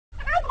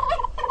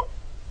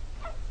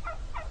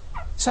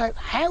So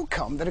how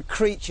come that a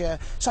creature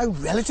so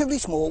relatively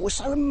small was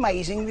so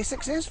amazingly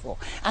successful?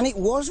 And it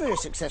was very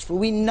successful,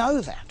 we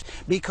know that,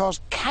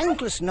 because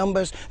countless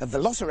numbers of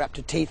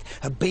velociraptor teeth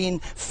have been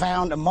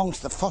found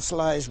amongst the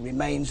fossilised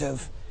remains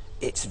of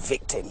its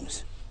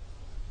victims.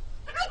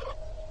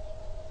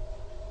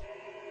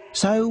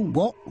 So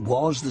what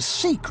was the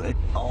secret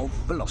of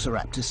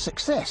Velociraptor's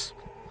success?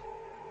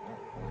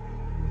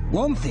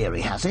 One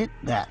theory has it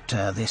that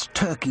this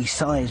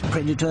turkey-sized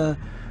predator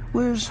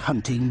was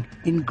hunting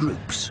in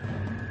groups.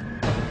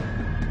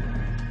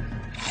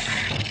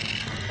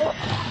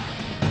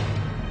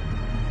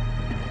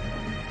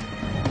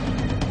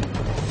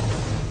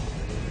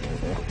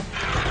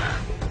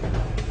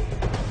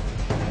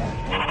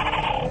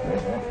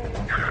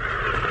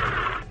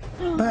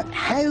 But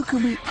how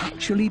can we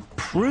actually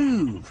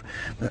prove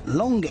that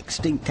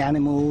long-extinct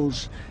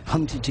animals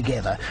hunted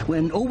together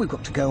when all we've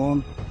got to go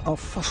on are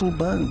fossil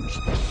bones?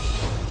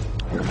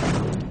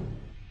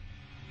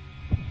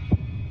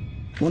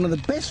 One of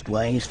the best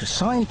ways for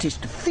scientists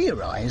to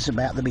theorise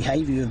about the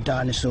behaviour of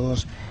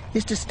dinosaurs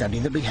is to study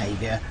the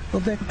behaviour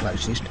of their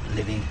closest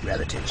living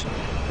relatives: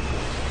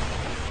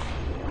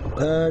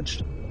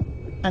 birds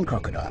and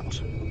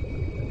crocodiles.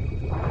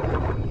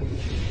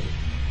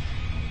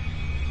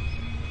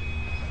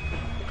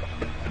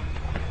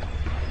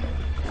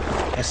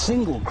 A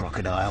single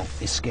crocodile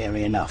is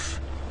scary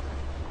enough,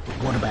 but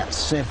what about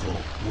several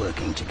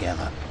working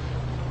together?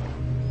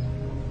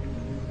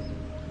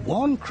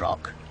 One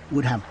croc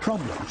would have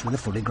problems with a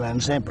fully grown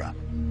zebra.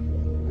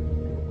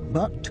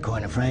 But, to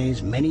coin a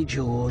phrase, many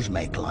jaws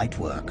make light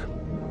work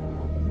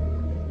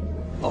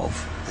of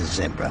the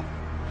zebra.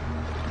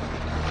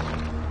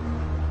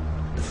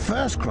 The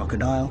first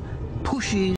crocodile pushes